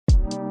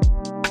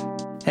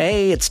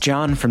Hey, it's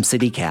John from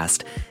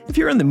CityCast. If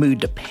you're in the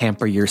mood to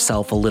pamper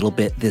yourself a little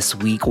bit this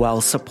week while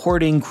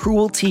supporting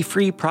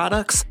cruelty-free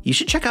products, you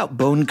should check out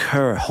Bon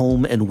Coeur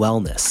Home and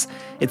Wellness.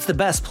 It's the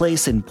best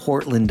place in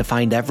Portland to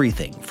find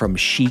everything from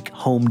chic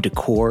home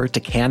decor to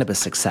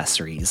cannabis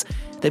accessories.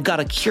 They've got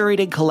a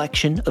curated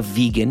collection of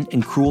vegan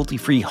and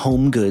cruelty-free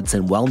home goods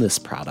and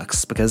wellness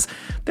products because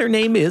their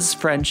name is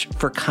French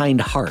for kind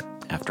heart,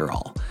 after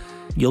all.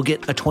 You'll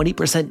get a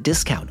 20%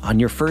 discount on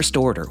your first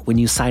order when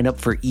you sign up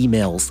for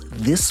emails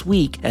this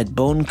week at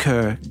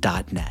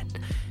boncoeur.net.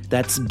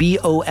 That's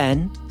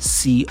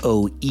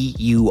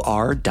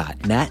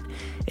boncoeur.net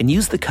and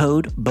use the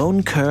code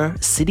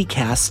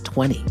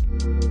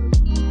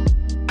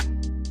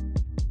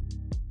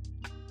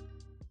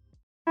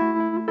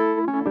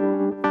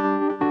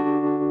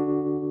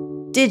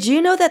BonCoeurCityCast20. Did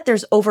you know that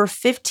there's over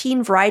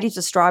 15 varieties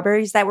of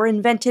strawberries that were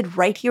invented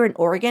right here in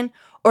Oregon?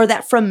 Or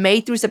that from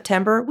May through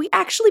September, we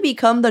actually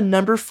become the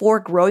number 4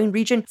 growing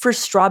region for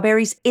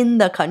strawberries in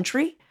the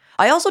country?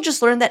 I also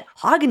just learned that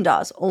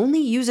Haagen-Dazs only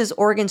uses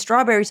Oregon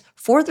strawberries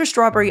for their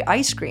strawberry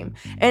ice cream.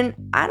 And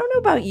I don't know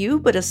about you,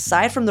 but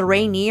aside from the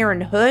Rainier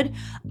and Hood,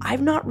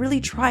 I've not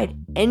really tried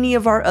any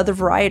of our other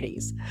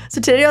varieties.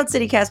 So today on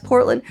CityCast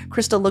Portland,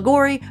 Crystal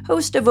Ligori,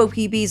 host of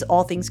OPB's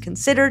All Things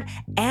Considered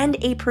and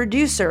a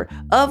producer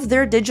of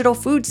their digital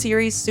food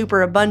series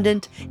Super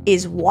Abundant,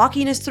 is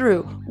walking us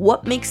through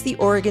what makes the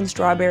Oregon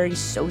strawberry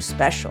so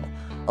special.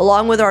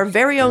 Along with our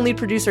very own lead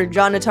producer,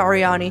 John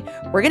Notarianni,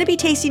 we're going to be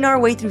tasting our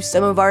way through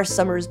some of our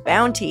summer's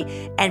bounty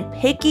and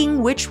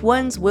picking which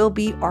ones will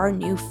be our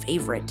new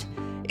favorite.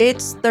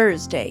 It's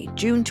Thursday,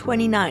 June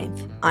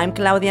 29th. I'm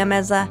Claudia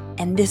Meza,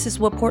 and this is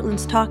what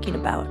Portland's talking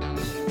about.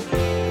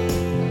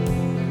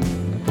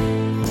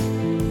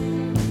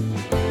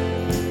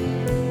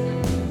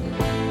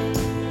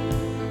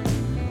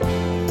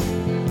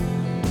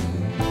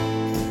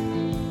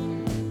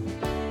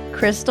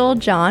 Crystal,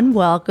 John,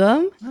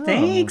 welcome.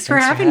 Thanks for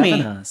having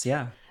me. Us.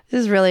 Yeah.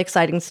 This is really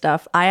exciting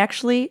stuff. I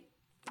actually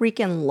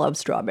freaking love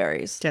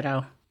strawberries.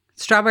 Ditto.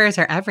 Strawberries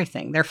are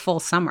everything. They're full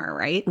summer,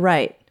 right?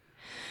 Right.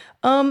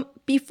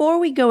 Before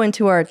we go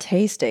into our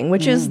tasting,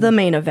 which is the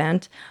main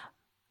event,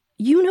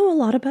 you know a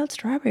lot about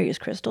strawberries,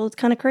 Crystal. It's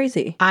kind of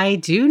crazy. I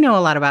do know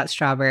a lot about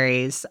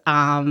strawberries.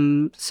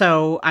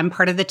 So I'm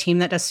part of the team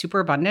that does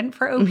Super Abundant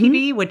for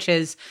OPB, which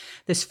is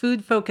this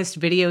food-focused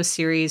video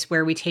series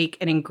where we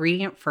take an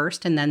ingredient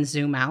first and then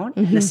zoom out.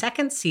 In the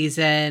second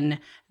season,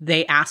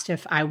 they asked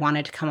if I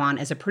wanted to come on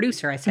as a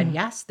producer. I said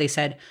yes. They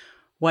said,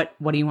 what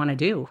do you want to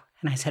do?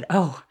 And I said,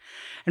 oh.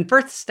 And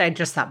first, I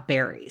just thought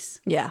berries.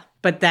 Yeah.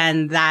 But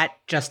then that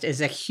just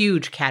is a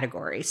huge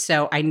category.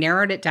 So I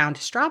narrowed it down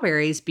to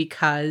strawberries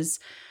because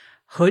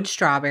Hood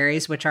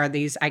strawberries, which are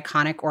these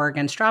iconic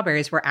Oregon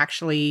strawberries, were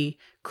actually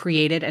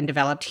created and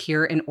developed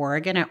here in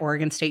Oregon at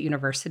Oregon State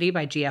University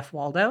by G.F.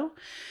 Waldo.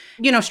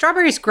 You know,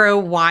 strawberries grow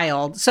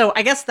wild. So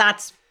I guess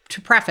that's to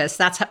preface,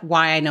 that's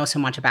why I know so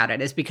much about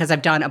it, is because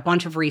I've done a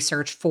bunch of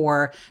research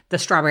for the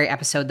strawberry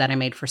episode that I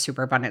made for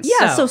Super Abundance.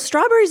 Yeah, so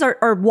strawberries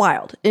are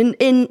wild. In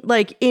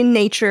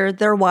nature,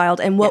 they're wild.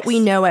 And what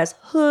we know as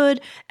Hood,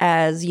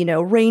 as,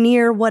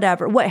 Rainier,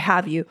 whatever, what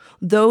have you,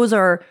 those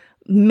are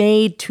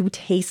made to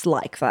taste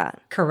like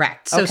that.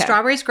 Correct. So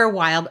strawberries grow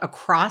wild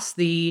across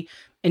the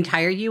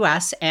entire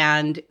U.S.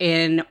 and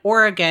in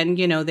Oregon,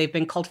 they've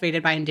been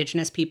cultivated by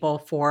indigenous people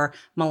for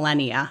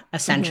millennia,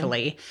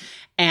 essentially.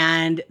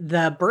 And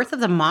the birth of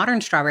the modern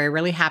strawberry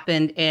really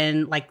happened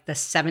in like the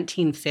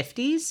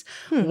 1750s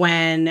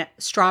when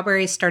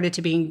strawberries started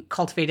to be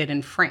cultivated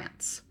in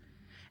France.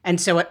 And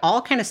so it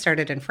all kind of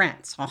started in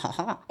France.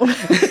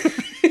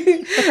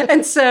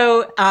 And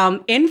so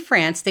in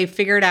France, they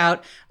figured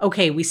out,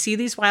 okay, we see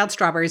these wild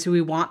strawberries.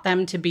 We want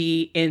them to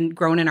be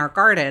grown in our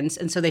gardens.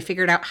 And so they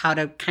figured out how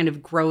to kind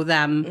of grow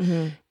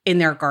them in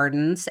their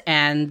gardens.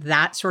 And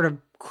that sort of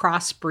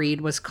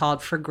crossbreed was called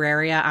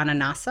Fragaria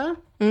ananassa.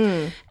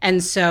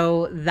 And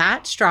so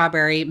that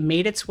strawberry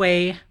made its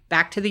way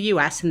back to the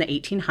U.S. in the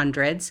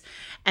 1800s.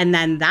 And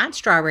then that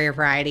strawberry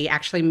variety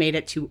actually made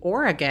it to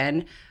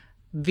Oregon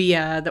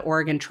via the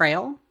Oregon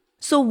Trail.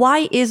 So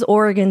why is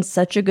Oregon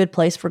such a good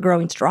place for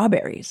growing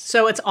strawberries?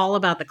 So it's all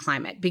about the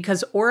climate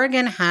because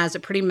Oregon has a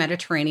pretty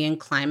Mediterranean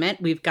climate.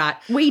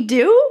 We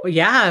do?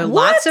 Yeah,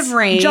 lots of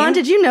rain. John,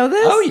 did you know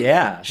this? Oh,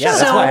 yeah. Yeah,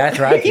 that's why I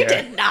thrive here. You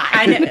did not.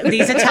 I know,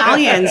 these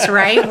Italians,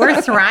 right?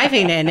 We're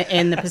thriving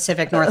in the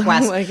Pacific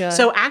Northwest. Oh, my God.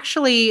 So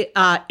actually,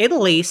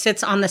 Italy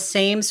sits on the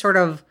same sort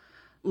of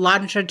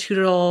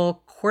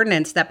longitudinal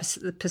coordinates that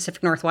the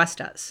Pacific Northwest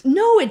does.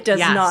 No, it does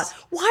Yes. not.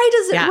 Why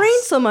does it Yes.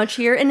 rain so much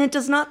here and it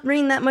does not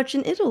rain that much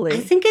in Italy? I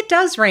think it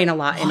does rain a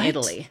lot in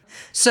Italy.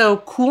 So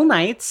cool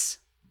nights,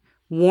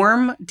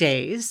 warm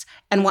days.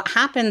 And what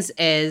happens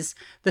is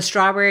the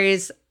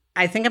strawberries,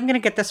 I think I'm going to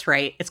get this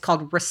right. It's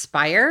called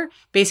respire.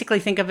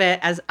 Basically, think of it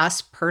as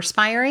us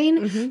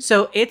perspiring.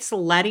 So it's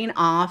letting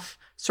off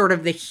sort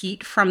of the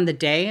heat from the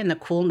day and the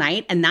cool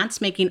night. And that's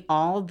making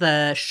all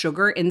the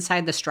sugar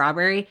inside the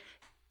strawberry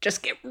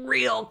just get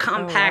real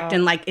compact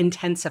and like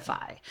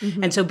intensify.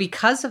 And so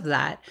because of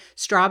that,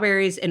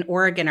 strawberries in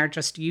Oregon are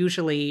just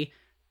usually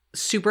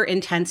super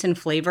intense in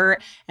flavor.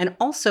 And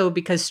also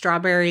because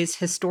strawberries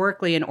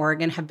historically in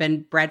Oregon have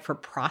been bred for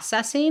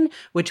processing,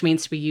 which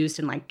means to be used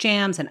in like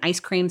jams and ice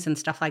creams and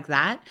stuff like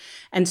that.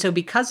 And so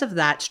because of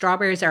that,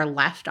 strawberries are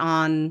left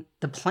on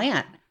the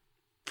plant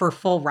for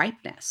full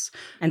ripeness.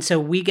 And so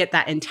we get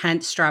that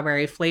intense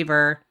strawberry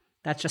flavor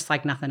that's just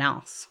like nothing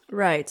else.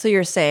 Right. So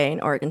you're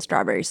saying Oregon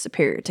strawberries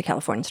superior to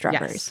California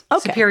strawberries. Yes.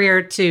 Okay.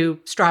 Superior to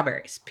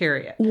strawberries,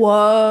 period.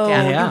 Whoa.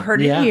 Yeah. You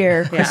heard it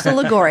here. Crystal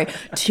Ligori.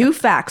 2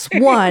 facts.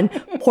 1,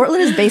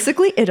 Portland is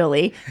basically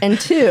Italy. And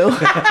 2,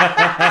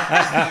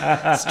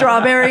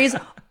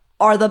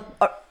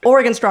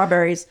 Oregon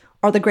strawberries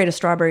are the greatest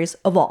strawberries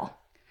of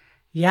all.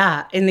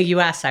 Yeah. In the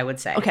U.S., I would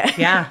say. Okay.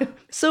 Yeah.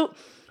 So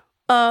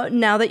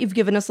now that you've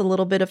given us a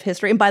little bit of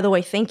history, and by the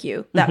way, thank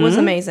you. That was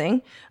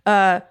amazing.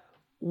 I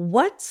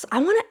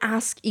want to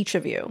ask each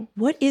of you,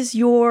 what is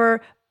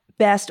your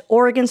best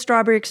Oregon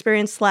strawberry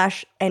experience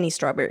 / any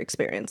strawberry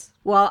experience?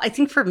 Well, I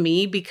think for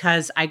me,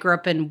 because I grew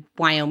up in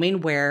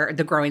Wyoming where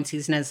the growing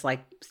season is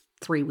like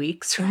 3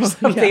 weeks or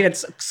something. Yeah.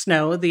 It's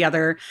snow the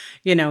other,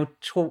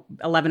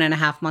 11 and a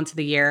half months of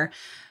the year.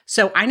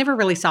 So I never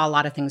really saw a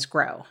lot of things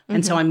grow.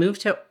 And so I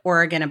moved to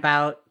Oregon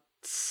about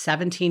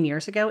 18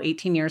 years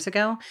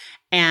ago,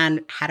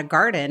 and had a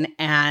garden.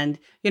 And,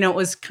 it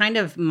was kind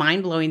of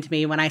mind blowing to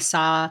me when I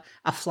saw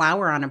a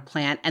flower on a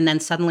plant and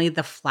then suddenly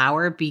the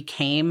flower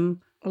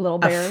became a little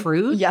berry. A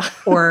fruit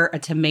or a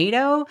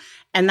tomato.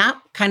 And that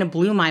kind of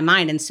blew my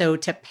mind. And so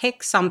to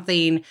pick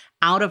something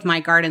out of my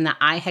garden that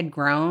I had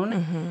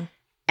grown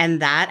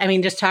and that, I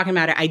mean, just talking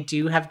about it, I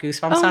do have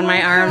goosebumps on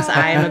my arms.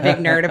 I am a big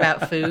nerd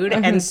about food.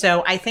 And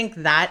so I think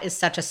that is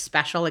such a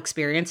special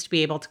experience to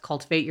be able to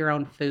cultivate your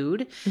own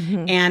food.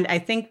 And I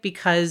think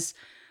because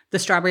the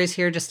strawberries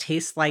here just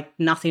taste like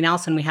nothing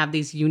else and we have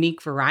these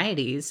unique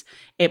varieties,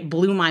 it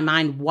blew my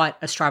mind what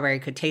a strawberry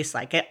could taste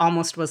like. It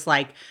almost was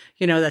like,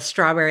 the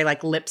strawberry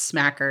like lip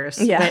smackers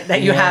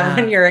that you have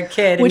when you're a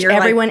kid. Which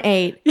everyone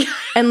ate.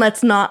 And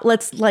let's not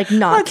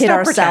kid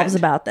ourselves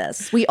about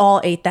this. We all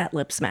ate that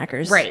lip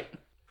smackers. Right.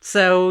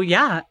 So,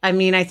 yeah, I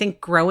mean, I think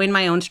growing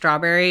my own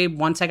strawberry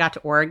once I got to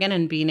Oregon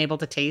and being able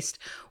to taste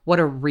what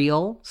a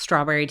real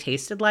strawberry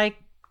tasted like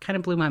kind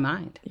of blew my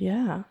mind.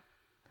 Yeah.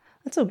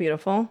 That's so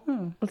beautiful.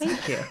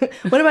 Thank you.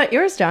 What about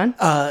yours, John?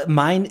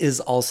 Mine is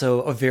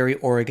also a very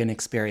Oregon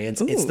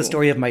experience. Ooh. It's the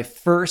story of my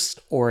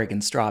first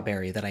Oregon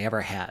strawberry that I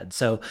ever had.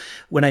 So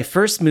when I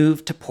first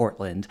moved to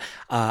Portland,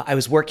 I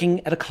was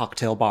working at a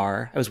cocktail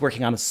bar. I was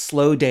working on a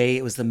slow day.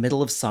 It was the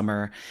middle of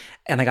summer.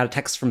 And I got a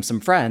text from some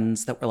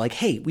friends that were like,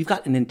 hey, we've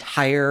got an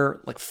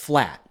entire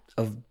flat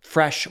of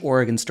fresh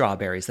Oregon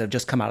strawberries that have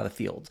just come out of the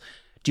field.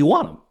 Do you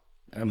want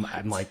them?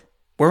 I'm like,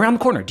 we're around the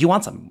corner. Do you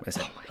want some? I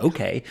said,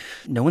 okay.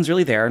 No one's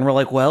really there. And we're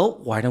like, well,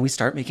 why don't we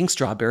start making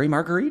strawberry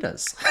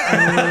margaritas?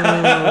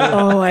 I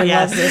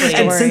love this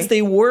story. And since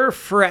they were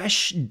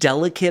fresh,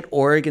 delicate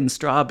Oregon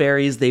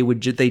strawberries,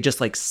 they just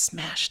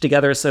smash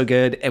together so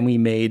good. And we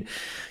made,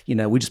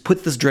 we just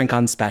put this drink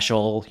on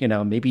special,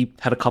 maybe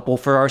had a couple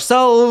for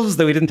ourselves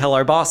that we didn't tell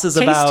our bosses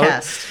about.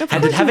 Taste test.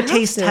 Had to have a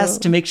taste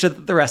test to make sure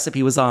that the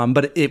recipe was on.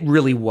 But it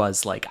really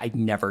was I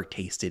never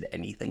tasted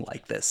anything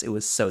like this. It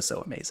was so,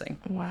 so amazing.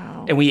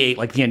 Wow. And we ate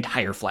the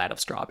entire flat of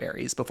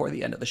strawberries before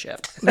the end of the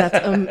shift. That's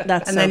and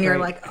so then you're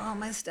great. like, oh,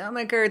 my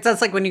stomach hurts.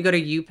 That's like when you go to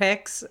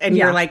U-Picks and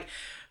you're like,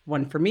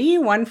 one for me,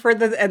 one for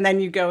and then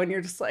you go and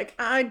you're just like,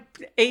 I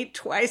ate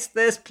twice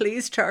this.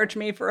 Please charge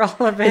me for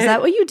all of it. Is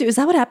that what you do? Is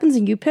that what happens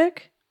in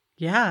U-Pick?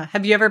 Yeah.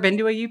 Have you ever been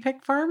to a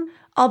U-Pick farm?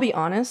 I'll be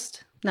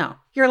honest. No.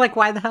 You're like,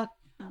 why the heck?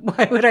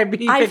 Why would I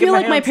be? I feel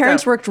like my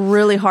parents worked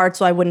really hard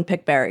so I wouldn't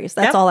pick berries.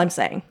 That's all I'm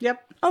saying. Yep.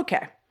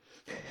 Okay.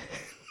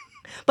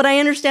 But I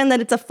understand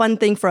that it's a fun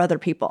thing for other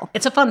people.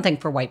 It's a fun thing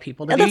for white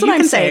people to do. That's what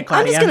I'm saying.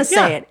 I'm just going to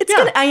say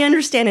it. I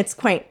understand it's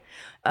quaint.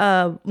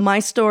 My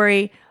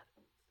story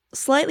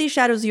slightly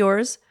shadows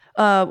yours.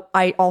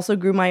 I also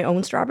grew my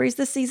own strawberries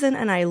this season,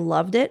 and I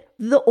loved it.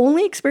 The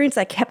only experience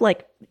that kept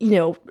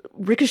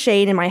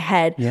ricocheting in my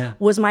head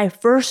was my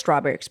first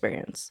strawberry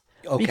experience.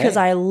 Okay. Because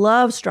I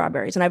love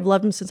strawberries, and I've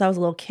loved them since I was a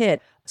little kid.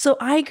 So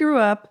I grew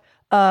up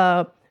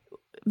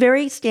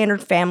very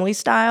standard family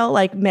style,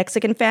 like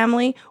Mexican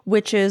family,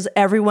 which is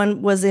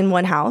everyone was in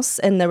one house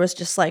and there was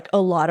just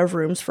a lot of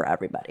rooms for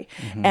everybody.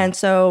 And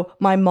so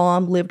my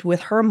mom lived with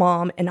her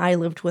mom and I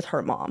lived with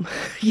her mom,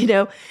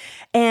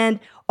 and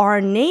our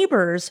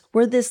neighbors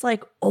were this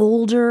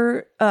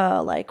older,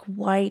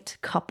 white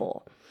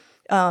couple.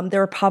 They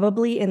were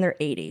probably in their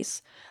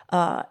 80s.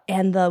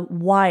 And the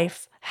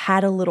wife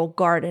had a little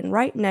garden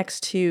right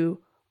next to,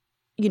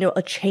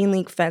 a chain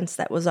link fence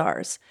that was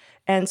ours.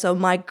 And so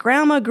my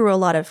grandma grew a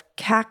lot of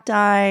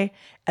cacti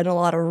and a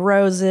lot of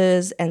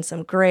roses and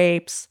some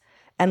grapes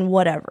and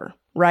whatever,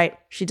 right?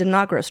 She did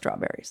not grow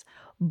strawberries.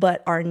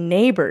 But our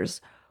neighbors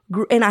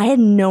grew, and I had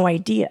no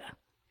idea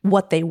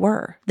what they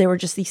were. They were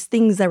just these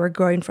things that were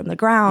growing from the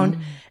ground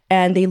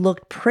and they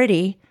looked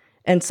pretty.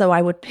 And so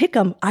I would pick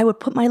them. I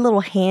would put my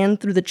little hand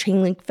through the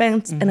chain link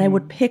fence and I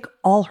would pick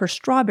all her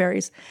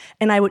strawberries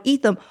and I would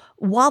eat them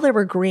while they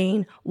were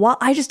green, while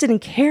I just didn't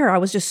care. I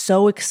was just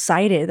so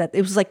excited that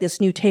it was like this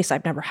new taste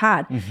I've never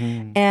had.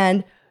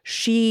 And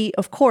she,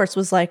 of course,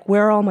 was like,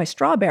 where are all my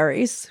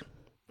strawberries?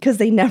 Because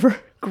they never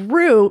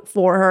grew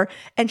for her.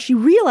 And she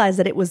realized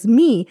that it was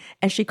me,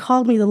 and she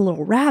called me the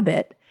little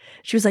rabbit.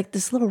 She was like,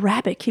 this little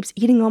rabbit keeps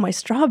eating all my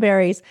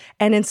strawberries.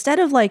 And instead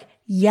of like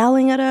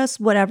yelling at us,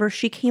 whatever,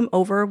 she came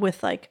over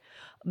with like,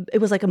 it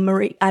was like a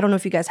Marie, I don't know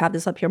if you guys have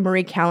this up here,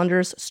 Marie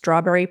Callender's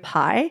strawberry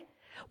pie,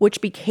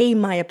 which became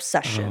my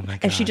obsession. Oh my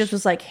and she gosh. just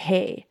was like,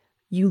 hey,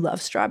 you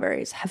love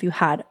strawberries. Have you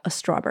had a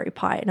strawberry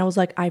pie? And I was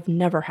like, I've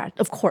never had.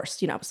 Of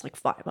course, I was like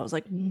 5. I was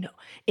like, no.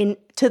 And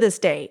to this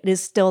day, it is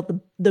still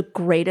the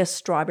greatest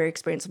strawberry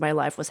experience of my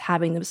life was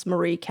having this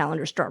Marie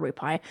Callender strawberry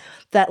pie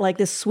that like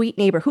this sweet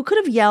neighbor who could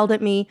have yelled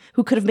at me,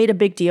 who could have made a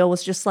big deal,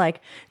 was just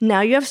like, now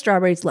you have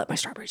strawberries, let my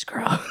strawberries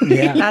grow.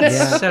 Yeah.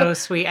 That's so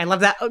sweet. I love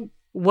that.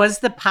 Was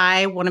the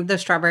pie one of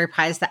those strawberry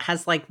pies that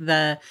has like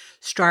the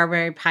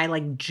strawberry pie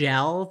like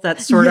gel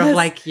that's sort of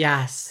like,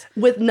 yes.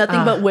 With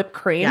nothing but whipped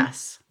cream.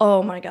 Yes.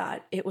 Oh my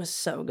God. It was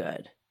so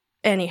good.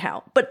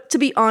 Anyhow, but to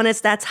be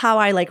honest, that's how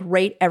I like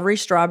rate every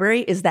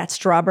strawberry is that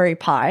strawberry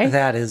pie.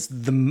 That is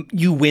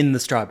you win the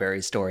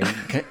strawberry story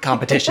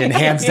competition,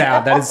 hands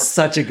down. That is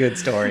such a good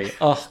story.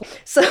 Oh,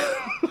 So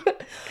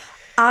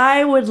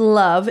I would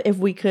love if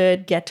we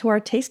could get to our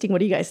tasting. What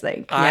do you guys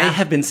think? I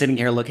have been sitting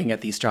here looking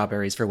at these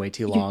strawberries for way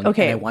too long.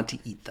 okay. And I want to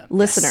eat them.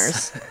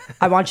 Listeners, Yes.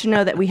 I want you to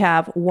know that we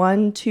have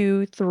 1,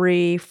 2,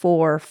 3,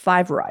 4,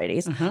 5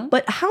 varieties.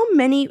 But how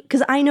many?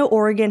 Because I know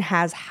Oregon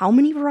has how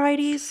many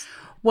varieties?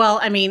 Well,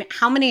 I mean,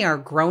 how many are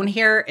grown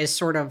here is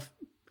sort of,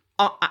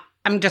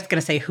 I'm just going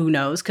to say who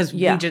knows because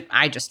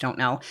I just don't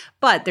know.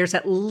 But there's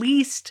at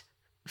least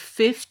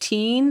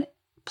 15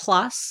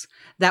 plus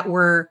that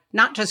were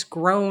not just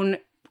grown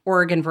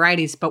Oregon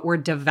varieties, but were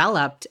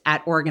developed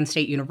at Oregon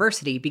State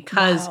University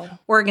because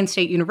Oregon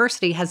State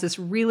University has this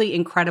really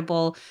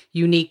incredible,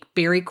 unique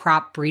berry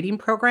crop breeding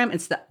program.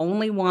 It's the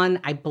only one,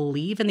 I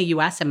believe, in the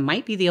U.S. and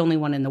might be the only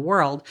one in the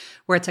world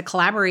where it's a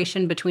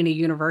collaboration between a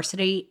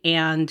university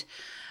and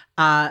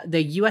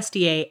the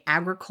USDA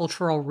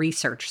Agricultural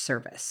Research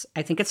Service.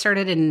 I think it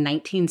started in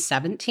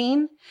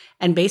 1917.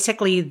 And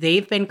basically,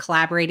 they've been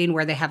collaborating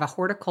where they have a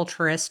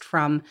horticulturist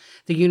from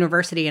the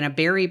university and a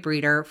berry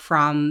breeder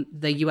from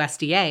the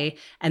USDA.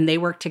 And they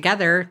work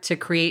together to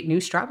create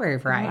new strawberry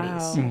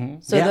varieties. Wow.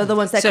 So they're the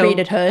ones that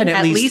created Hood. And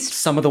at least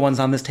some of the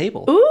ones on this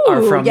table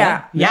are from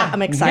them. Yeah,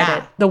 I'm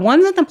excited. Yeah. The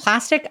ones in the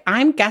plastic,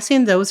 I'm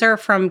guessing those are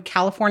from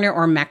California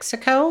or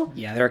Mexico.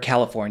 Yeah, they're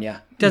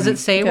California. Does it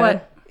say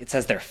what? It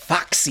says they're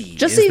Foxy.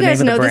 Just is so you the guys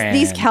name of know, the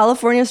these brand.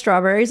 California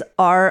strawberries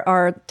are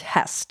our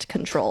test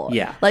control.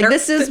 Yeah. Like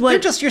this is They're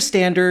what just your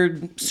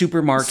standard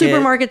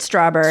supermarket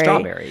strawberry.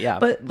 Strawberry, yeah.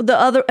 But the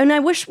other, and I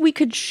wish we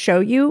could show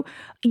you,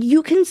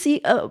 you can see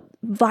a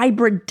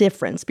vibrant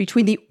difference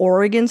between the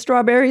Oregon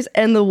strawberries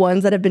and the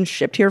ones that have been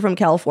shipped here from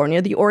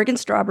California. The Oregon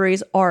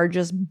strawberries are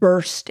just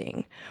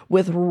bursting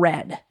with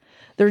red.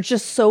 They're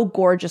just so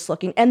gorgeous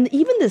looking. And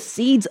even the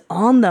seeds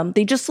on them,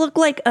 they just look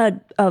like a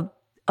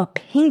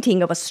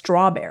painting of a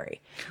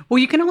strawberry. Well,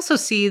 you can also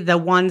see the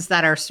ones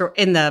that are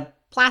in the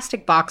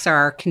plastic box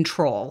are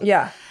control.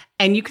 Yeah.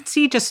 And you can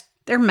see just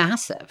they're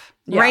massive,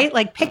 right?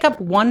 Like pick up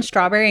one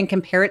strawberry and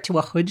compare it to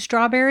a Hood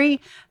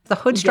strawberry. The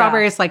Hood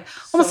strawberry is like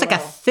almost like a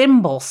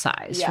thimble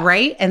size,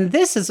 right? And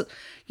this is,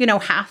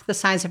 half the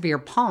size of your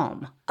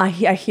palm. I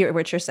hear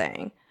what you're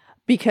saying.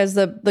 Because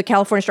the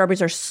California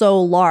strawberries are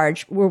so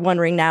large, we're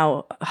wondering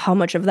now how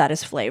much of that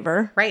is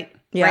flavor. Right.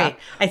 Yeah. Right.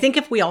 I think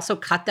if we also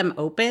cut them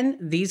open,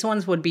 these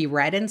ones would be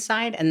red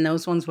inside and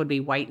those ones would be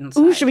white inside.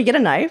 Ooh, should we get a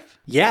knife?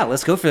 Yeah,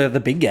 let's go for the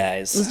big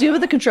guys. Let's do it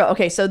with the control.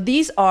 Okay, so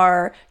these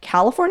are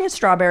California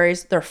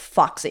strawberries. They're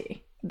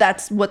Foxy.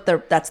 That's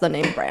the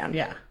name brand.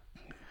 Yeah.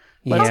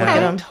 Let's look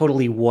at 'em.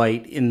 Totally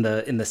white in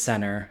the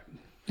center.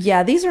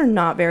 Yeah, these are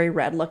not very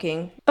red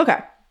looking. Okay.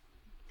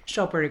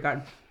 Still pretty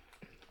good.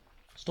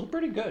 Still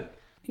pretty good.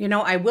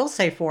 I will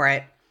say for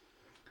it,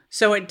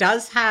 so it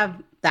does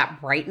have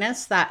that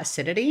brightness, that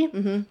acidity,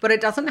 but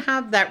it doesn't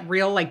have that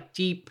real like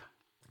deep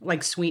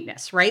like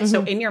sweetness, right?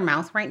 So in your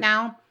mouth right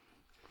now,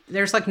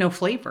 there's like no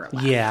flavor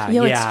left. Yeah,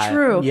 It's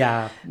true.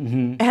 Yeah.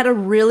 It had a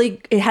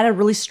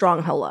really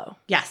strong hello.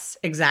 Yes,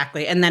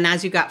 exactly. And then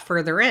as you got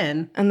further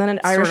in, And then an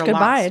Irish sort of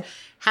goodbye. lost.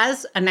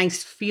 Has a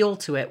nice feel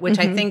to it, which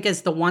I think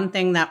is the one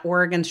thing that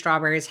Oregon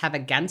strawberries have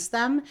against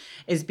them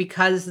is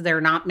because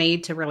they're not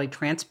made to really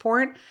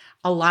transport.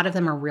 A lot of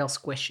them are real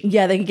squishy.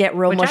 Yeah, they can get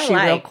real Which mushy I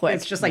like. real quick.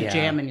 It's just like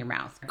jam in your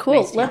mouth.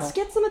 Cool. Nice Let's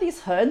deal. get some of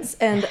these hoods,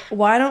 and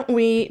why don't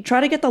we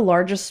try to get the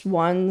largest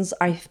ones?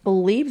 I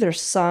believe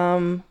there's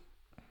some.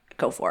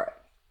 Go for it.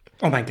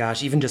 Oh my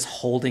gosh, even just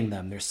holding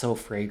them, they're so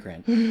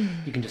fragrant.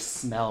 You can just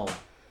smell.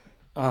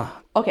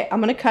 Okay, I'm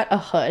gonna cut a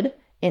hood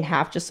in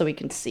half just so we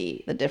can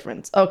see the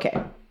difference. Okay.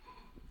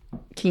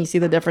 Can you see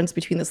the difference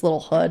between this little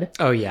hood?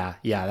 Oh yeah,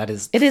 that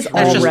is. It is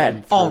That's all just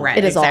red. all red,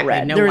 It is all exactly.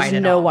 red. No There's white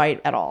at no all.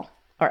 white at all.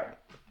 All right.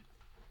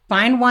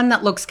 Find one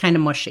that looks kind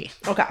of mushy.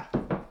 Okay.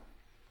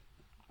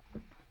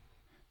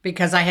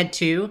 because I had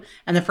two,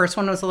 and the first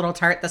one was a little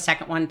tart. The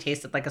second one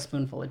tasted like a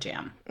spoonful of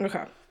jam.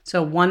 Okay.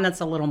 So one that's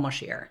a little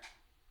mushier.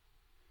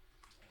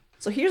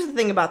 So here's the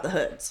thing about the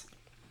hoods,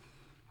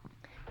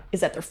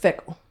 is that they're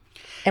fickle.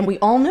 And we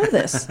all know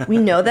this. We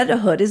know that a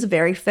hood is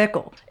very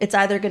fickle. It's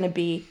either going to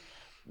be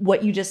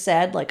what you just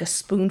said, like a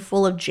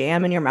spoonful of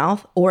jam in your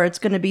mouth, or it's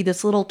going to be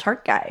this little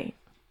tart guy.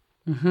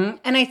 Mm-hmm.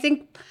 And I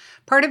think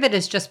part of it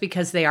is just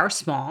because they are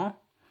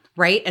small,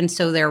 right? And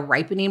so their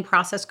ripening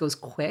process goes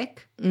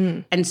quick.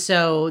 And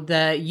so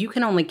you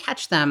can only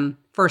catch them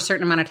for a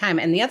certain amount of time.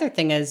 And the other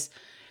thing is,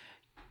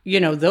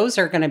 those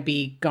are going to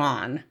be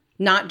gone,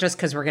 not just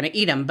because we're going to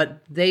eat them,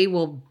 but they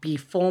will be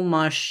full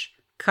mush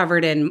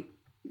covered in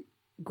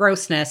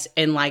grossness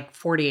in like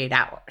 48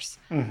 hours.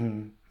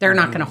 They're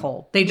not going to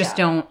hold. They just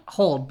don't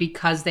hold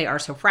because they are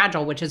so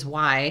fragile, which is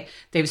why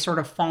they've sort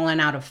of fallen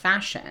out of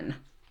fashion.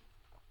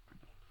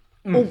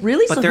 Oh,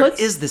 really? But so there hoods-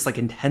 is this like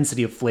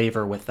intensity of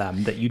flavor with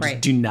them that you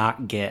just do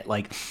not get.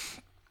 Like,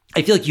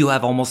 I feel like you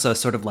have almost a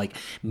sort of like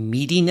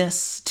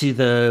meatiness to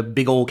the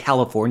big old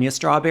California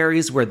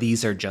strawberries, where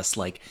these are just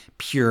like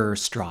pure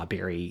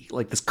strawberry,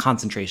 like this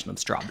concentration of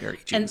strawberry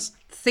juice. And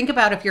think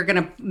about if you're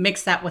going to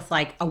mix that with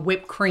like a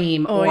whipped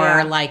cream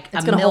like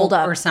it's a gonna hold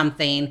milk up. or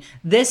something.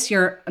 This,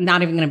 you're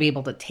not even going to be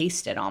able to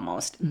taste it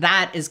almost.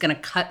 That is going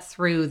to cut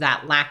through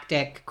that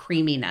lactic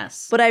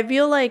creaminess. But I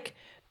feel like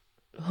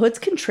hoods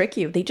can trick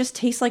you. They just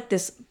taste like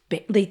this.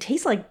 They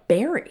taste like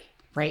berry.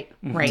 Right.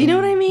 Do you know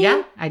what I mean?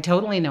 Yeah, I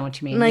totally know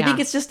what you mean. And I think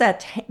it's just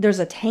that there's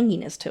a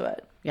tanginess to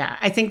it. Yeah,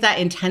 I think that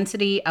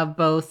intensity of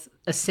both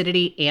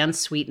acidity and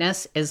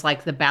sweetness is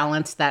like the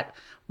balance that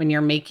when you're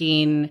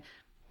making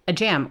a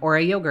jam or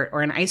a yogurt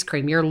or an ice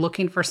cream, you're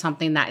looking for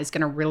something that is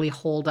going to really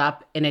hold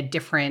up in a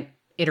different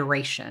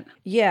iteration.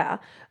 Yeah.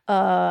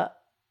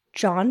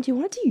 John, do you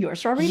want to do your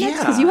strawberry next? Yeah.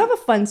 Because you have a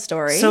fun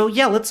story. So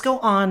yeah, let's go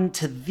on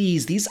to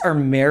these. These are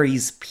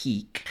Mary's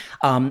Peak.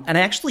 And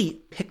I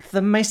actually picked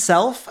them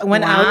myself. I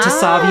went out to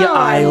Savia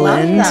I love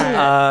Island.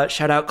 that.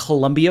 Shout out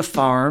Columbia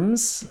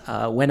Farms.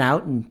 Went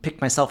out and picked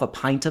myself a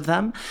pint of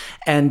them.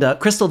 And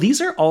Crystal,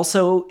 these are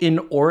also in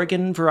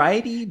Oregon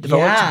variety,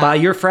 developed by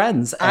your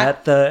friends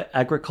at the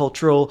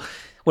agricultural,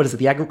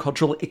 the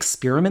Agricultural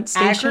Experiment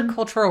Station?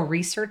 Agricultural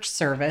Research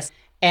Service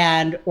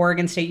and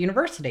Oregon State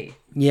University.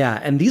 Yeah,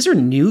 and these are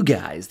new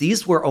guys.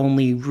 These were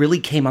only really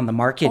came on the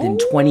market in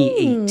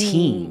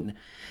 2018.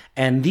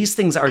 And these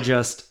things are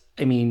just,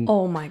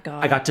 oh my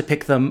God. I got to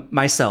pick them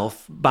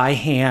myself by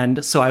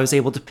hand, so I was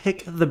able to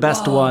pick the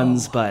best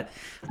ones, but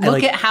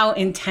Look at how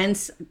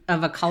intense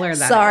of a color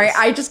that is. Sorry,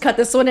 I just cut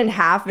this one in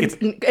half and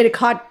it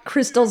caught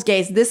Crystal's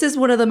gaze. This is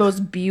one of the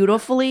most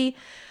beautifully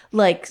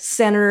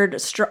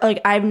centered,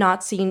 I've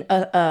not seen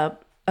a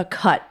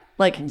cut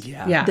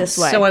this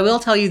way. So I will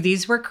tell you,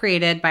 these were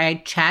created by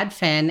Chad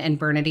Finn and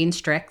Bernadine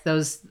Strick.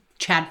 Those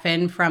Chad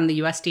Finn from the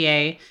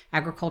USDA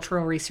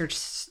Agricultural Research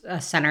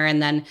Center,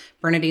 and then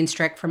Bernadine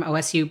Strick from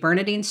OSU.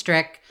 Bernadine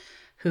Strick,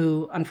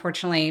 who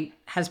unfortunately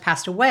has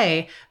passed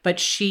away,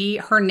 but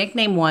her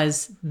nickname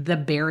was the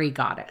Berry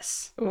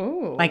Goddess.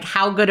 Ooh. Like,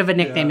 how good of a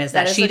nickname is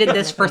that? That is She a did good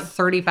this for nickname.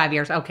 35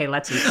 years. Okay,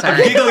 let's eat.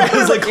 Sorry.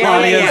 because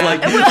Claudia's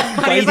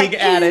biting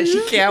at it.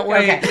 She can't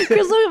wait. Okay.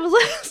 Crystal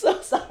was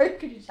so sorry.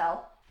 Could you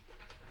tell?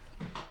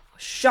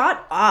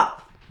 Shut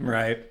up.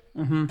 Right.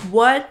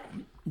 What?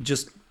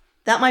 Just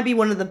That might be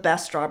one of the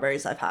best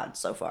strawberries I've had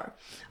so far.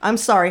 I'm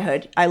sorry,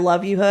 Hood. I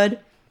love you, Hood.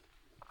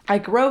 I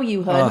grow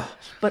you, Hood.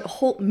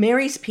 But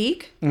Mary's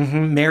Peak?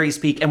 Mary's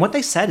Peak. And what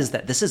they said is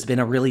that this has been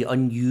a really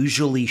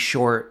unusually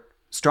short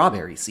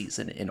strawberry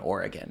season in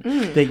Oregon.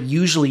 That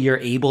usually you're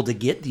able to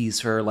get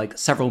these for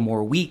several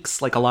more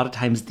weeks. Like a lot of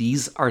times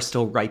these are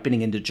still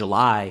ripening into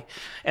July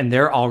and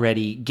they're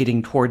already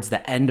getting towards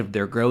the end of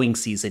their growing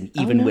season,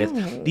 even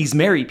with these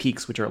Mary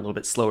Peaks, which are a little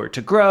bit slower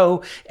to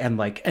grow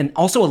and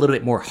also a little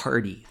bit more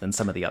hardy than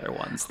some of the other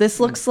ones. This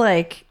looks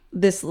like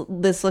this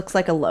looks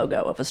like a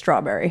logo of a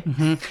strawberry.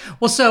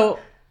 Well, so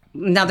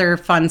another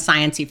fun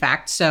sciencey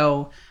fact.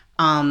 So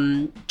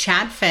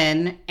Chad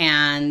Finn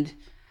and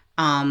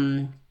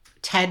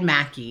Ted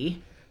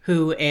Mackey,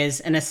 who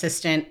is an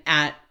assistant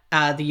at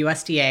the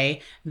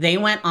USDA, they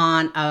went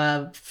on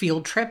a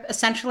field trip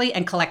essentially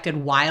and collected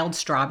wild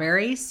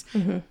strawberries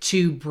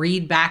to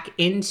breed back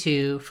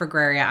into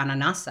Fragaria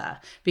ananassa,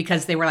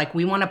 because they were like,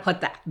 we want to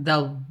put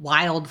the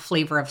wild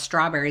flavor of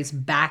strawberries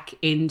back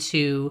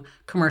into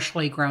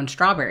commercially grown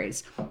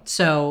strawberries.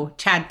 So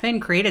Chad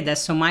Finn created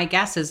this. So my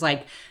guess is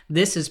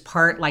this is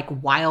part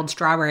wild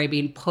strawberry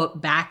being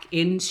put back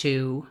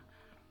into,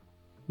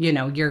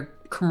 your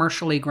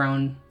commercially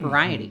grown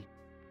variety.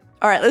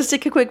 All right, let's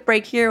take a quick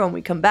break here. When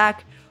we come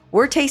back,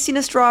 we're tasting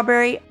a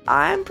strawberry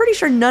I'm pretty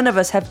sure none of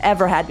us have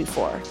ever had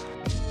before.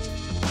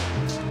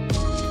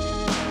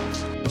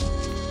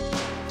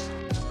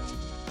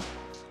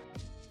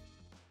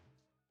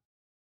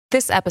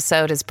 This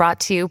episode is brought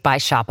to you by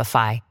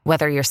Shopify.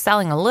 Whether you're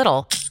selling a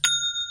little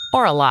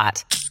or a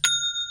lot,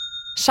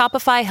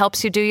 Shopify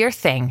helps you do your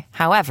thing,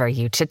 however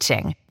you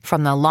cha-ching.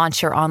 From the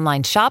launch your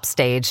online shop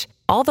stage,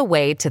 all the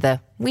way to the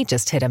we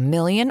just hit 1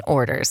 million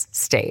orders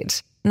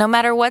stage. No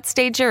matter what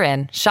stage you're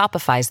in,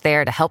 Shopify's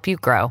there to help you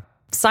grow.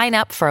 Sign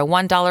up for a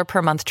 $1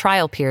 per month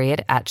trial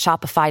period at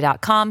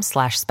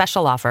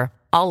shopify.com/special offer,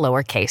 all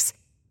lowercase.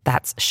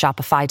 That's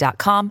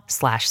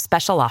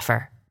shopify.com/special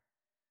offer.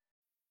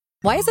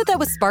 Why is it that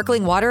with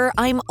sparkling water,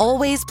 I'm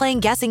always playing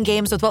guessing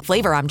games with what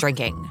flavor I'm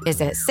drinking? Is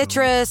it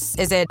citrus?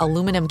 Is it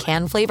aluminum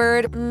can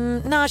flavored?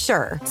 Not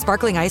sure.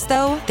 Sparkling ice,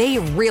 though, they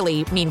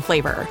really mean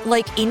flavor.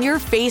 Like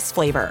in-your-face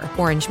flavor.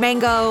 Orange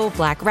mango,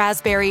 black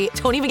raspberry.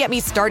 Don't even get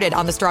me started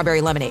on the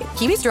strawberry lemonade.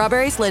 Kiwi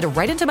Strawberry slid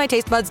right into my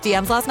taste buds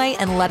DMs last night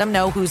and let them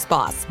know who's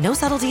boss. No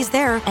subtleties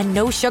there, and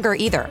no sugar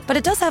either. But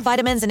it does have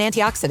vitamins and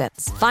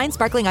antioxidants. Find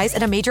sparkling ice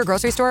at a major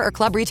grocery store or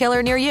club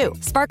retailer near you.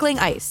 Sparkling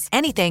ice.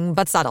 Anything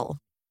but subtle.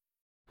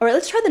 All right,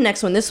 let's try the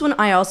next one. This one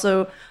I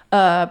also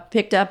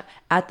picked up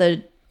at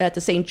the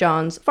St.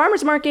 John's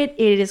Farmers Market.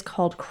 It is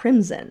called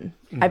Crimson.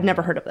 I've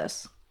never heard of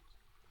this.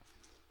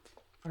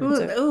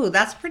 Ooh,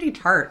 that's pretty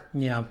tart.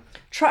 Yeah.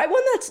 Try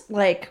one that's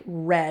like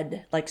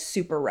red, like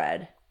super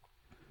red.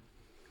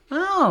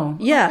 Oh,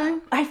 Yeah, okay.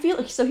 I feel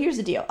like, so here's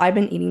the deal. I've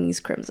been eating these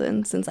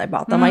Crimson since I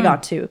bought them. I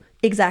got two.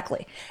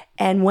 Exactly.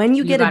 And when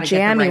you get a gotta get the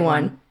jammy right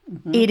one,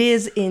 it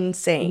is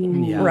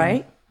insane,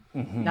 right?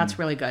 That's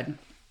really good.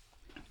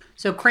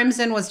 So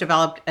Crimson was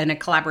developed in a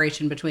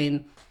collaboration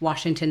between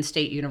Washington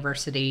State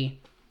University,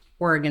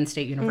 Oregon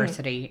State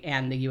University,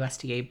 and the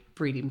USDA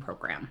breeding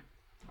program.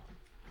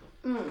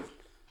 Oh,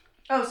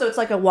 so it's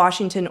like a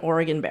Washington,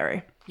 Oregon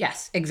berry.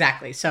 Yes,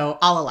 exactly. So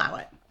I'll allow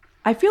it.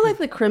 I feel like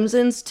the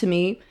Crimsons, to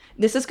me,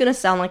 this is going to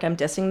sound like I'm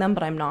dissing them,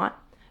 but I'm not.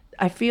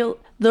 I feel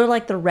they're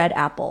like the red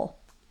apple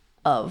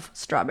of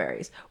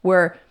strawberries,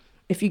 where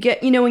if you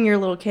get, when you're a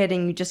little kid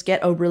and you just get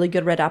a really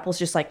good red apple, it's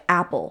just like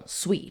apple,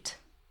 sweet.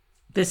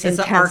 This is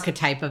the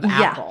archetype of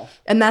apple. Yeah.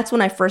 And that's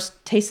when I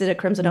first tasted a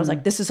Crimson. I was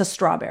like, this is a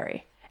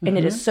strawberry. And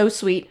it is so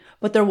sweet,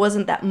 but there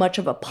wasn't that much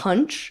of a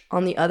punch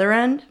on the other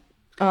end.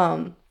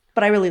 But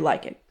I really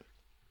like it.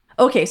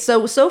 Okay,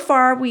 so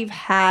far we've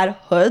had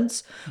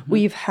Hoods,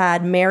 we've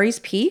had Mary's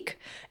Peak,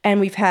 and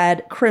we've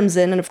had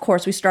Crimson. And of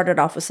course, we started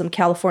off with some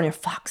California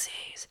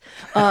Foxies.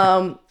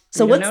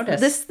 So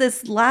what's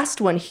this last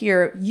one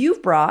here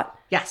you've brought?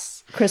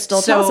 Yes.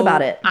 Crystal, tell us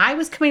about it. I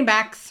was coming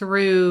back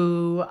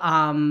through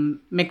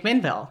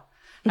McMinnville.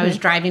 I was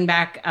driving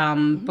back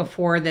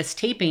before this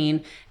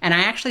taping, and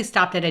I actually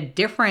stopped at a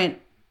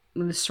different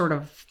sort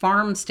of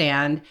farm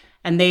stand,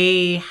 and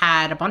they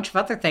had a bunch of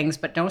other things,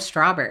 but no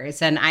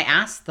strawberries. And I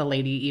asked the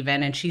lady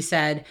even, and she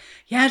said,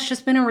 yeah, it's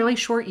just been a really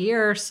short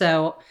year,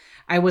 so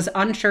I was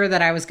unsure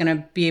that I was going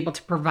to be able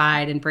to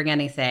provide and bring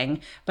anything.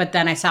 But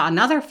then I saw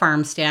another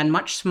farm stand,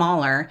 much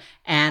smaller,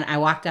 and I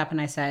walked up and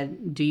I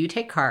said, do you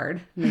take card?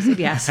 And they said,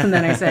 yes. And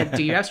then I said,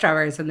 do you have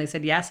strawberries? And they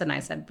said, yes. And I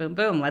said, boom,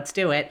 boom, let's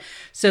do it.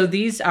 So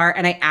these are,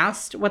 and I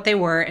asked what they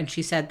were, and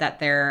she said that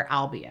they're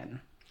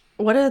Albion.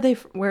 What are they?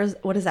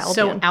 What is Albion?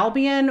 So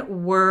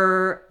Albion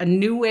were a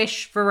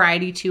newish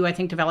variety too, I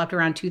think developed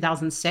around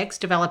 2006,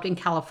 developed in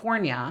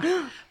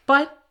California,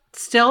 but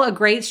still a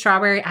great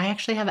strawberry. I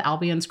actually have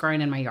Albions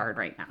growing in my yard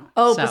right now.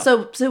 Oh,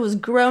 so it was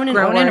grown in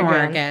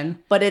Oregon,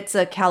 but it's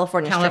a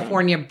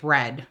California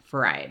bred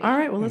variety. All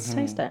right, well, let's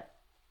taste it.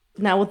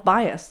 Now with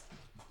bias.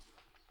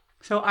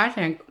 So I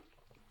think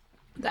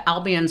the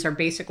Albions are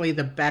basically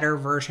the better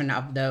version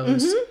of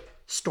those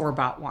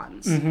store-bought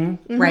ones,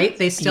 right?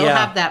 They still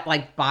have that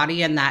like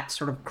body and that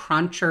sort of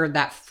crunch or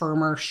that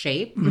firmer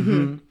shape,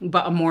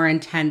 but a more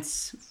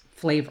intense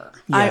flavor.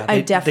 Yeah,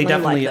 I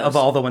definitely like those. Of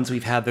all the ones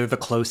we've had, they're the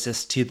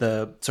closest to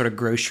the sort of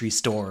grocery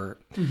store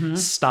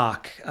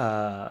stock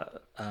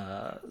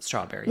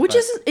strawberry. Which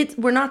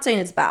we're not saying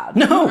it's bad.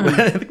 No,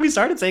 I think we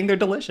started saying they're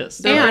delicious.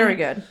 They're very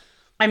good.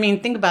 I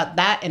mean, think about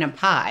that in a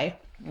pie.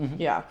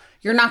 Yeah.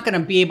 You're not going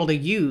to be able to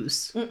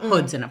use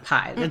Hoods in a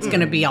pie. It's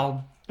going to be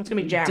all It's going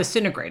to be jammed.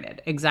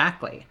 disintegrated.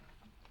 Exactly.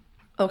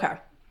 Okay.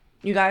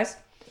 You guys,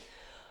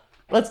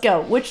 let's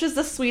go. Which is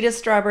the sweetest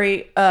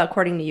strawberry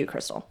according to you,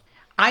 Crystal?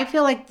 I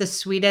feel like the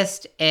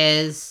sweetest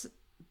is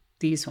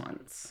these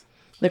ones.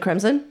 The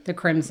Crimson? The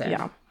Crimson.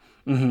 Yeah.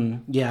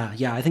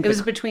 Yeah. I think It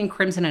was between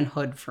Crimson and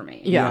Hood for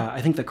me. Yeah.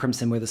 I think the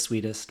Crimson were the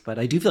sweetest, but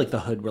I do feel like the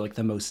Hood were like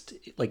the most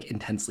like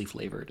intensely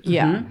flavored.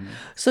 Yeah.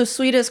 So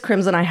sweetest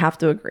Crimson, I have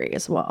to agree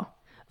as well.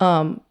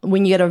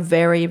 When you get a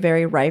very,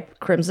 very ripe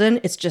Crimson,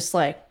 it's just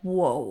like,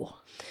 whoa.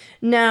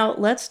 Now,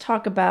 let's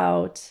talk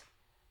about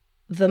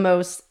the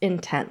most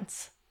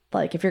intense.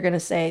 Like, if you're going to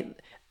say,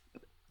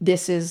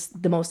 this is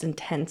the most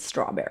intense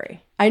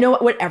strawberry. I know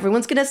what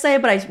everyone's going to say,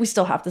 but we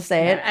still have to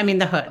say it. I mean,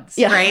 the Hoods,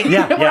 Yeah. right?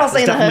 Yeah, We're all it's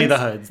saying the definitely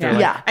Hoods. the Hoods. Yeah.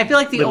 They're Yeah. I feel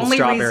like the little only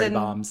strawberry reason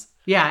bombs.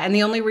 Yeah, and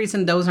the only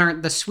reason those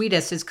aren't the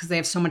sweetest is because they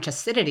have so much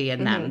acidity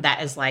in them.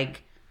 That is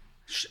like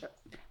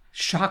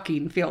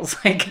shocking, feels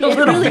like a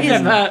little really bit is.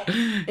 of a,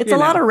 It's a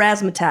lot of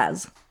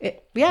razzmatazz.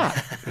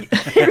 yeah.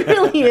 It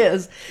really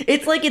is.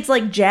 It's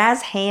like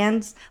jazz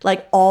hands,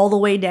 like all the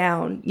way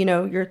down,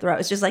 your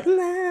throat. It's just like,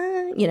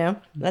 nah,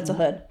 that's a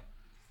Hood.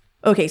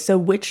 Okay, so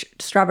which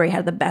strawberry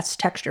had the best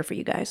texture for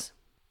you guys?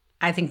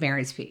 I think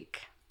Mary's Peak.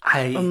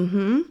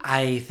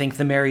 I think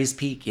the Mary's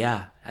Peak,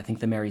 yeah. I think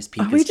the Mary's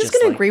Peak Are we is just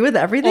going to like, agree with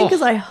everything?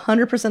 Because I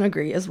 100%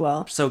 agree as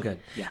well. so good.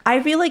 Yeah.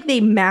 I feel like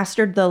they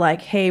mastered the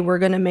like, hey, we're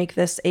going to make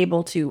this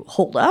able to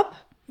hold up.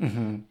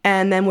 And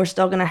then we're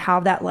still going to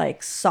have that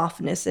like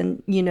softness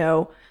and,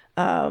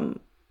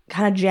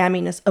 kind of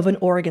jamminess of an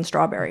Oregon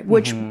strawberry,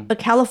 which a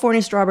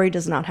California strawberry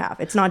does not have.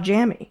 It's not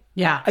jammy.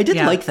 Yeah. I did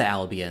like the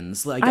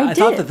Albions. Like I I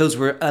thought did.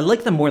 that I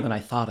liked them more than I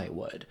thought I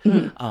would.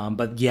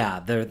 But yeah,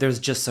 there's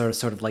just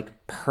sort of like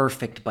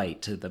perfect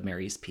bite to the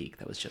Mary's Peak.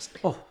 That was just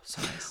so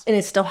nice. And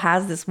it still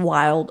has this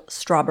wild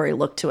strawberry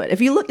look to it. If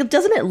you look,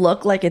 doesn't it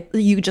look like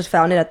you just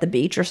found it at the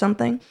beach or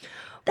something?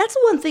 That's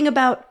the one thing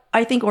about,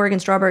 I think, Oregon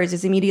strawberries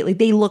is immediately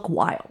they look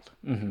wild.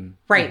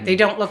 Right. They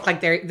don't look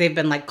like they've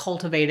been like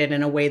cultivated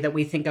in a way that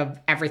we think of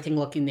everything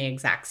looking the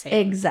exact same.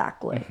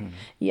 Exactly.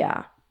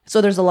 Yeah. So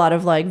there's a lot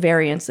of like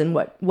variance in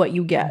what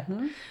you get.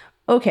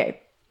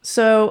 Okay.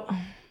 So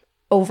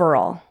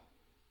overall,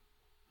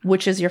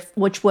 which was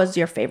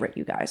your favorite,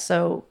 you guys?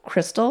 So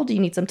Crystal, do you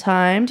need some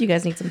time? Do you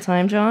guys need some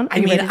time, John?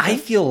 I mean, I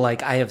feel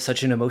like I have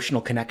such an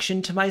emotional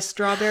connection to my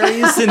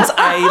strawberries since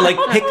I like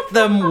picked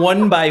them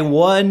one by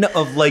one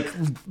of like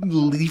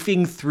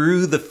leafing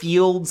through the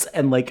fields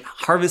and like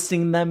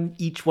harvesting them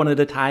each one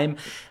at a time.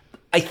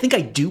 I think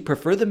I do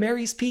prefer the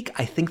Mary's Peak.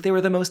 I think they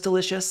were the most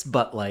delicious,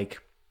 but like,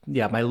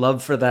 yeah, my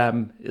love for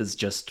them is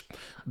just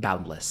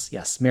boundless.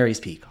 Yes, Mary's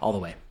Peak all the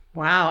way.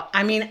 Wow.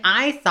 I mean,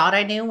 I thought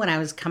I knew when I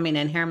was coming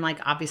in here. I'm like,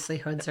 obviously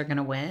hoods are going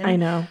to win. I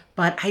know.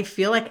 But I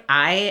feel like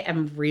I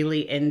am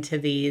really into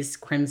these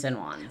crimson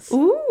ones.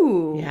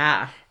 Ooh.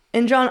 Yeah.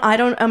 And John,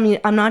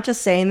 I'm not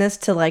just saying this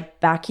to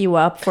like back you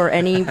up for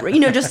any,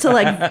 just to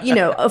like,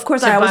 of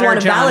course I always butter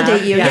want to John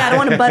validate up. you. Yeah. Yeah, I don't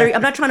want to butter,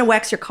 I'm not trying to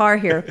wax your car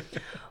here,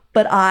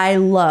 but I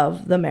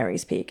love the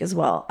Mary's Peak as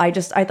well. I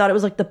thought it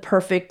was like the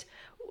perfect,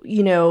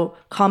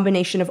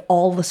 combination of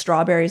all the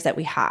strawberries that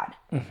we had.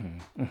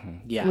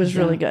 Yeah. It was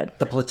really good.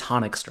 The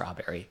platonic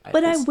strawberry.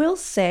 But I will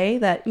say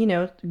that,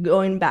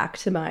 going back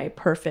to my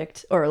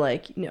perfect or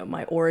like,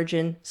 my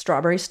origin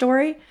strawberry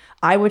story,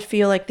 I would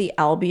feel like the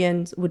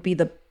Albions would be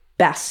the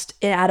best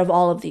out of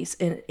all of these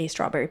in a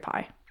strawberry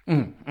pie.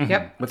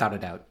 Yep. Without a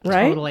doubt.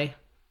 Right? Totally.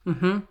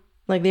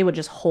 Like they would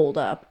just hold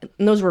up.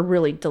 And those were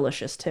really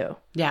delicious too.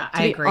 Yeah, To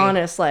I be agree.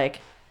 honest,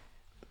 like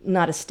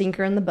not a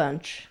stinker in the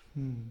bunch.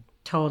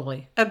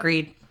 Totally.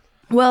 Agreed.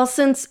 Well,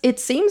 since it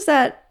seems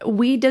that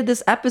we did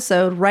this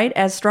episode right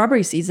as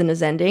strawberry season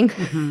is ending,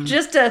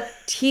 just to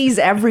tease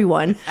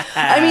everyone.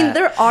 I mean,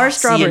 there are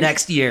strawberries. See you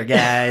next year,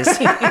 guys.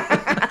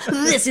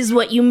 This is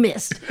what you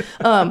missed.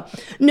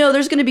 No,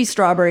 there's going to be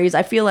strawberries.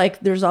 I feel like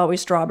there's always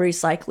strawberries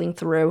cycling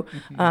through.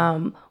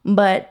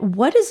 But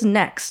what is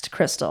next,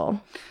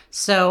 Crystal?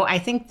 So I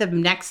think the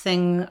next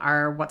thing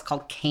are what's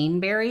called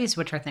caneberries,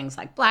 which are things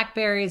like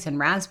blackberries and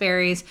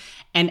raspberries.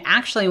 And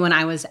actually, when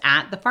I was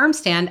at the farm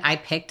stand, I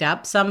picked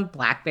up some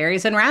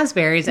blackberries and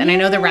raspberries. And I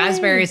know the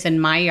raspberries in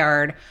my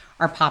yard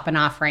are popping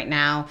off right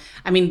now.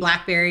 I mean,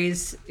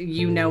 blackberries,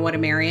 you know what a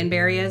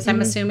Marionberry is,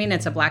 I'm assuming.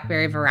 It's a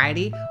blackberry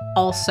variety,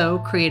 also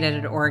created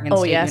at Oregon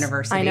State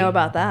University. I know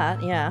about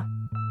that, yeah.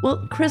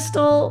 Well,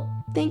 Crystal,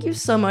 thank you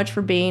so much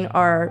for being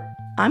I'm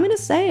going to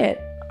say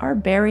it, our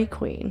berry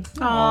queen.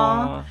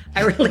 Aw.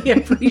 I really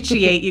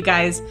appreciate you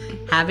guys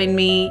having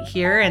me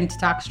here and to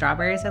talk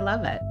strawberries. I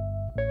love it.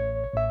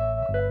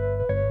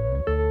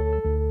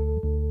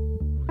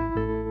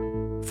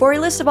 For a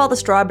list of all the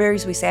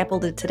strawberries we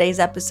sampled in today's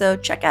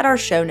episode, check out our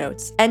show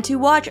notes. And to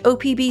watch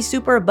OPB's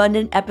Super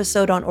Abundant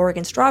episode on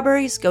Oregon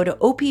strawberries, go to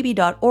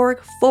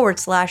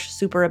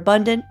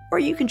opb.org/superabundant, or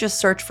you can just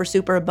search for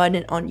Super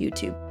Abundant on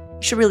YouTube.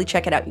 You should really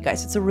check it out, you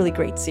guys. It's a really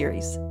great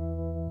series.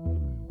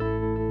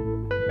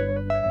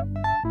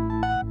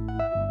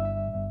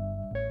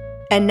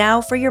 And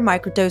now for your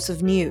microdose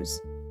of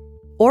news.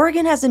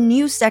 Oregon has a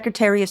new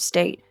Secretary of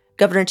State.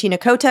 Governor Tina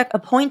Kotek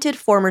appointed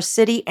former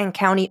city and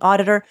county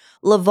auditor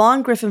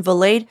LaVon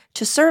Griffin-Valade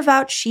to serve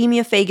out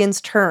Shemia Fagan's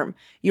term.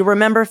 You'll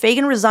remember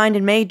Fagan resigned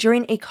in May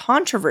during a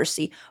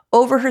controversy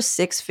over her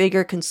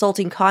six-figure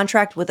consulting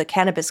contract with a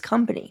cannabis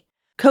company.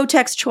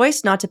 Kotek's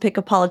choice not to pick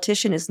a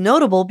politician is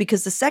notable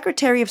because the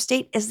Secretary of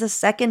State is the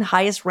second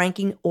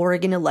highest-ranking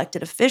Oregon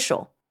elected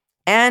official.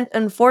 And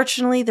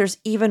unfortunately, there's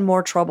even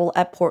more trouble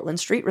at Portland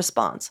Street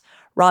Response.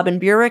 Robin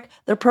Burek,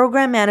 the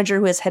program manager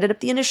who has headed up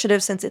the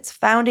initiative since its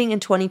founding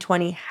in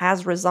 2020,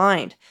 has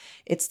resigned.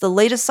 It's the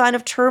latest sign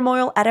of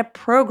turmoil at a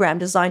program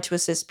designed to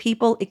assist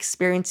people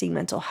experiencing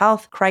mental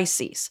health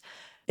crises.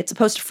 It's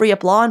supposed to free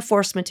up law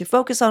enforcement to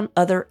focus on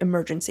other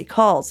emergency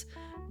calls.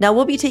 Now,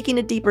 we'll be taking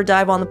a deeper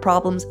dive on the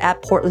problems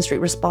at Portland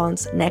Street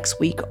Response next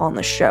week on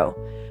the show.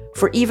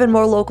 For even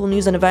more local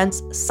news and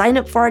events, sign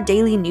up for our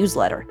daily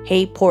newsletter,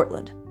 Hey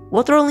Portland.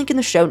 We'll throw a link in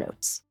the show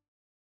notes.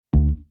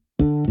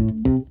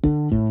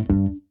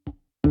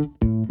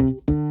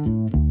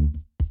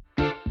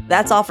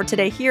 That's all for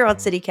today here on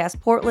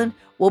CityCast Portland.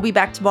 We'll be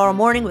back tomorrow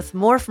morning with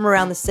more from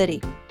around the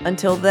city.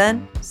 Until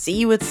then, see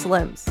you at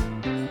Slim's.